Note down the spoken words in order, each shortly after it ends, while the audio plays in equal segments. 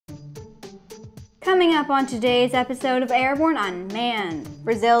Coming up on today's episode of Airborne-Unmanned,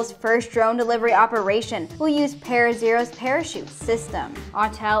 Brazil's first drone delivery operation will use ParaZero's parachute system.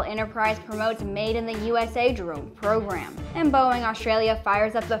 Autel Enterprise promotes Made in the USA drone program, and Boeing Australia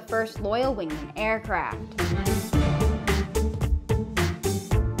fires up the first Loyal Wingman aircraft.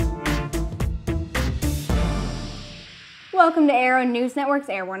 Welcome to Aero-News Network's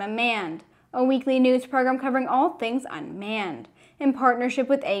Airborne-Unmanned, a weekly news program covering all things unmanned, in partnership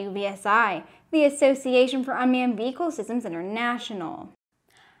with AVSI, the Association for Unmanned Vehicle Systems International.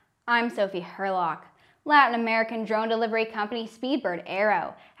 I'm Sophie Herlock. Latin American drone delivery company Speedbird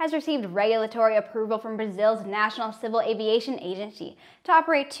Aero has received regulatory approval from Brazil's National Civil Aviation Agency to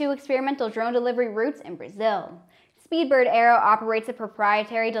operate 2 experimental drone delivery routes in Brazil. Speedbird Aero operates a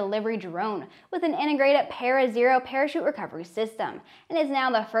proprietary delivery drone with an integrated ParaZero parachute recovery system and is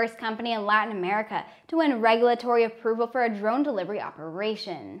now the first company in Latin America to win regulatory approval for a drone delivery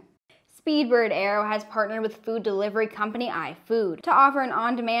operation. Speedbird Aero has partnered with food delivery company iFood to offer an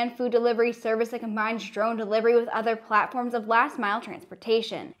on-demand food delivery service that combines drone delivery with other platforms of last-mile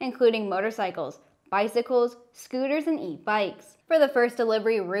transportation, including motorcycles, bicycles, scooters, and e-bikes. For the first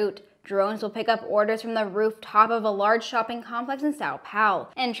delivery route, drones will pick up orders from the rooftop of a large shopping complex in Sao Paulo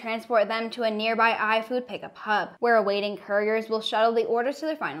and transport them to a nearby iFood pickup hub, where awaiting couriers will shuttle the orders to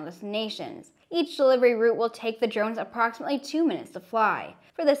their final destinations. Each delivery route will take the drones approximately 2 minutes to fly.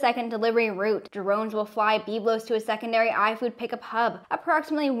 For the second delivery route, drones will fly Biblos to a secondary iFood pickup hub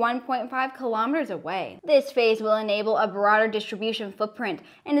approximately 1.5 kilometers away. This phase will enable a broader distribution footprint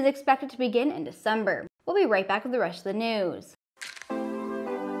and is expected to begin in December. We'll be right back with the rest of the news.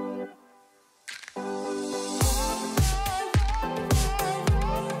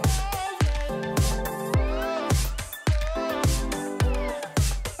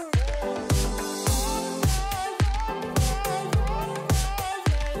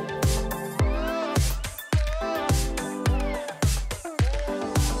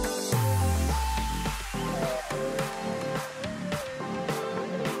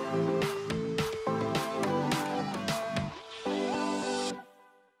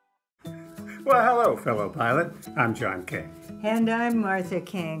 Well, hello, fellow pilot. I'm John King. And I'm Martha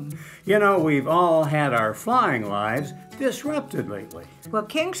King. You know, we've all had our flying lives disrupted lately. Well,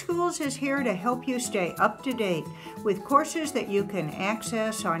 King Schools is here to help you stay up to date with courses that you can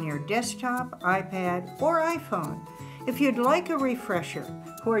access on your desktop, iPad, or iPhone. If you'd like a refresher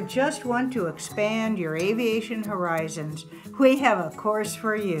or just want to expand your aviation horizons, we have a course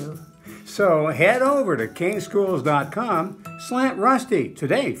for you. So head over to kingschools.com/rusty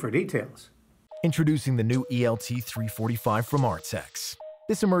today for details. Introducing the new ELT-345 from Artex.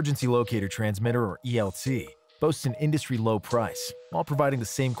 This emergency locator transmitter, or ELT, boasts an industry-low price, while providing the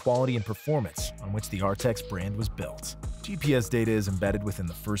same quality and performance on which the Artex brand was built. GPS data is embedded within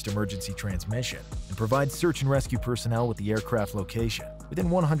the first emergency transmission and provides search and rescue personnel with the aircraft location within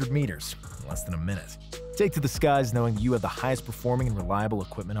 100 meters in less than a minute. Take to the skies knowing you have the highest performing and reliable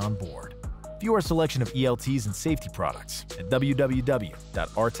equipment on board. View our selection of ELTs and safety products at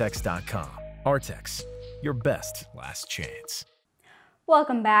www.artex.com. Artex, your best last chance.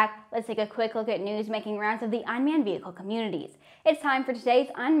 Welcome back. Let's take a quick look at news making rounds of the unmanned vehicle communities. It's time for today's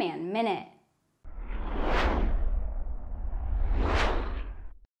Unmanned Minute.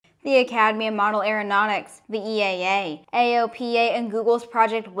 The Academy of Model Aeronautics, the EAA, AOPA, and Google's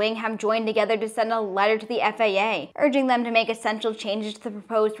Project Wing have joined together to send a letter to the FAA, urging them to make essential changes to the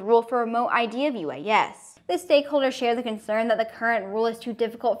proposed rule for remote ID of UAS. The stakeholders share the concern that the current rule is too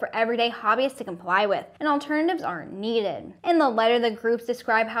difficult for everyday hobbyists to comply with, and alternatives are needed. In the letter, the groups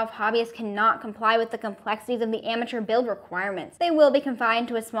describe how hobbyists cannot comply with the complexities of the amateur build requirements. They will be confined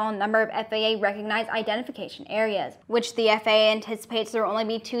to a small number of FAA-recognized identification areas, which the FAA anticipates there will only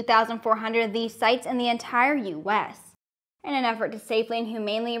be 2,400 of these sites in the entire U.S. In an effort to safely and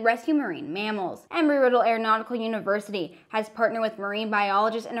humanely rescue marine mammals, Embry-Riddle Aeronautical University has partnered with marine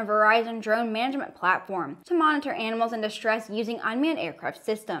biologists in a Verizon drone management platform to monitor animals in distress using unmanned aircraft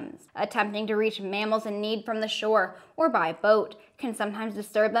systems. Attempting to reach mammals in need from the shore or by boat can sometimes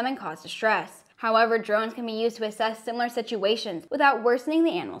disturb them and cause distress. However, drones can be used to assess similar situations without worsening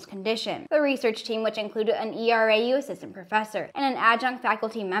the animal's condition. The research team, which included an ERAU assistant professor and an adjunct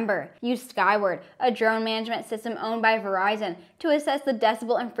faculty member, used Skyward, a drone management system owned by Verizon, to assess the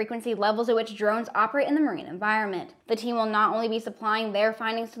decibel and frequency levels at which drones operate in the marine environment. The team will not only be supplying their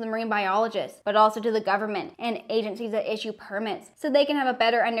findings to the marine biologists, but also to the government and agencies that issue permits, so they can have a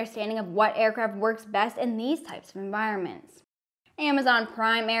better understanding of what aircraft works best in these types of environments. Amazon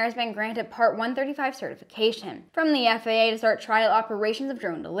Prime Air has been granted Part 135 certification from the FAA to start trial operations of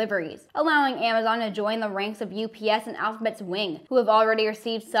drone deliveries, allowing Amazon to join the ranks of UPS and Alphabet's Wing, who have already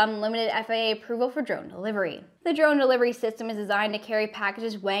received some limited FAA approval for drone delivery. The drone delivery system is designed to carry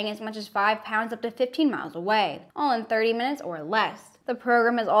packages weighing as much as 5 pounds up to 15 miles away, all in 30 minutes or less. The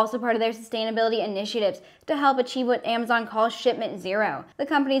program is also part of their sustainability initiatives to help achieve what Amazon calls Shipment Zero, the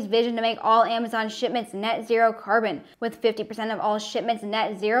company's vision to make all Amazon shipments net zero carbon, with 50% of all shipments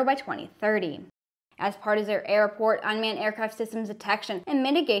net zero by 2030. As part of their Airport-Unmanned aircraft systems detection and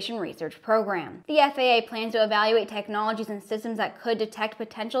mitigation research program, the FAA plans to evaluate technologies and systems that could detect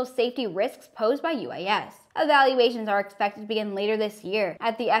potential safety risks posed by UAS. Evaluations are expected to begin later this year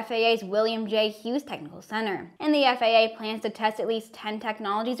at the FAA's William J. Hughes Technical Center, and the FAA plans to test at least 10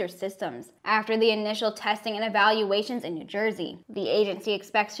 technologies or systems. After the initial testing and evaluations in New Jersey, the agency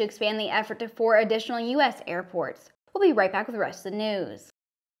expects to expand the effort to 4 additional U.S. airports. We'll be right back with the rest of the news.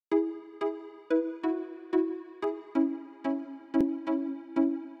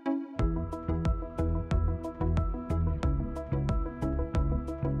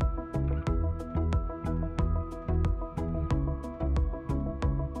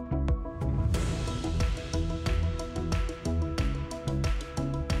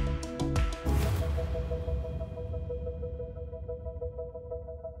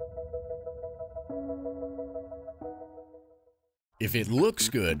 If it looks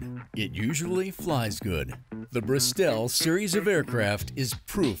good, it usually flies good. The Bristol series of aircraft is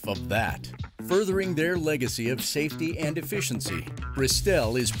proof of that. Furthering their legacy of safety and efficiency,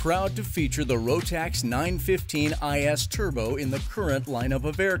 Bristol is proud to feature the Rotax 915 IS Turbo in the current lineup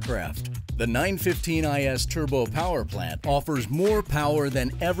of aircraft. The 915 IS Turbo power plant offers more power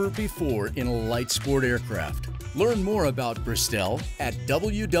than ever before in a light sport aircraft. Learn more about Bristol at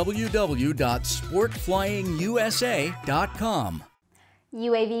www.sportflyingusa.com.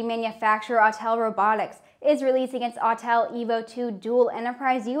 UAV manufacturer Autel Robotics is releasing its Autel Evo 2 Dual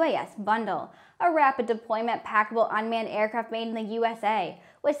Enterprise UAS bundle, a rapid deployment packable unmanned aircraft made in the USA,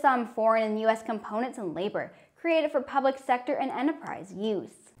 with some foreign and U.S. components and labor, created for public sector and enterprise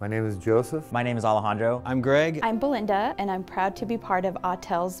use. My name is Joseph. My name is Alejandro. I'm Greg. I'm Belinda, and I'm proud to be part of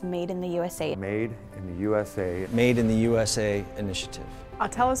Autel's Made in the USA. Made in the USA. Made in the USA initiative.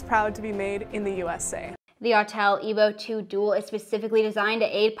 Autel is proud to be made in the USA. The Autel Evo 2 Dual is specifically designed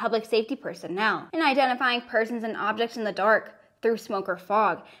to aid public safety personnel in identifying persons and objects in the dark, through smoke or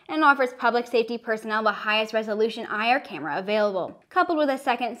fog, and offers public safety personnel the highest resolution IR camera available, coupled with a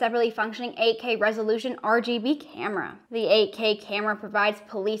second separately functioning 8K resolution RGB camera. The 8K camera provides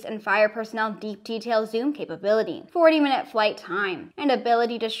police and fire personnel deep detail zoom capability, 40-minute flight time, and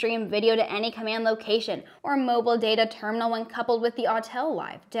ability to stream video to any command location or mobile data terminal when coupled with the Autel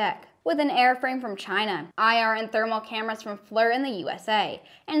Live Deck. With an airframe from China, IR and thermal cameras from FLIR in the USA,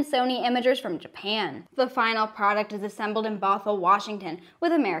 and Sony imagers from Japan. The final product is assembled in Bothell, Washington,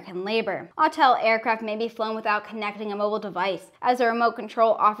 with American labor. Autel aircraft may be flown without connecting a mobile device, as the remote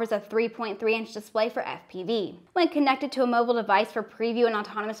control offers a 3.3-inch display for FPV. When connected to a mobile device for preview and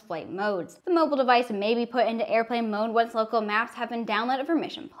autonomous flight modes, the mobile device may be put into airplane mode once local maps have been downloaded for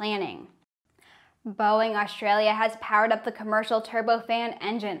mission planning. Boeing Australia has powered up the commercial turbofan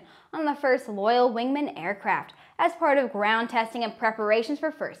engine on the first Loyal Wingman aircraft as part of ground testing and preparations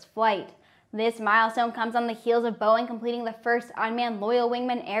for first flight. This milestone comes on the heels of Boeing completing the first unmanned Loyal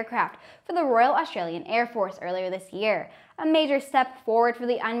Wingman aircraft for the Royal Australian Air Force earlier this year, a major step forward for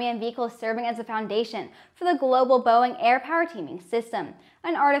the unmanned vehicle serving as a foundation for the global Boeing Airpower Teaming System,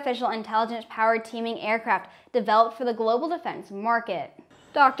 an artificial intelligence-powered teaming aircraft developed for the global defense market.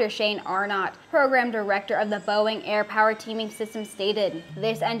 Dr. Shane Arnott, Program Director of the Boeing Airpower Teaming System, stated,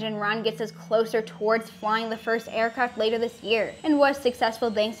 "This engine run gets us closer towards flying the first aircraft later this year, and was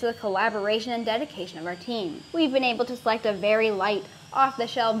successful thanks to the collaboration and dedication of our team. We've been able to select a very light,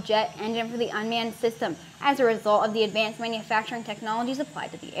 off-the-shelf jet engine for the unmanned system as a result of the advanced manufacturing technologies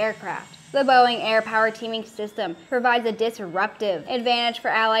applied to the aircraft. The Boeing Airpower Teaming System provides a disruptive advantage for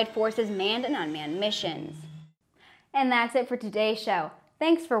Allied forces' manned and unmanned missions." And that's it for today's show.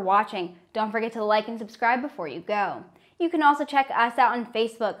 Thanks for watching. Don't forget to like and subscribe before you go. You can also check us out on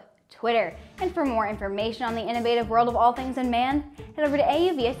Facebook, Twitter, and for more information on the innovative world of all things unmanned, head over to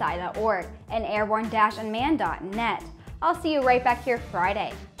auvsi.org and airborne-unmanned.net. I'll see you right back here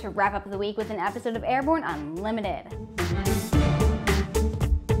Friday to wrap up the week with an episode of Airborne Unlimited.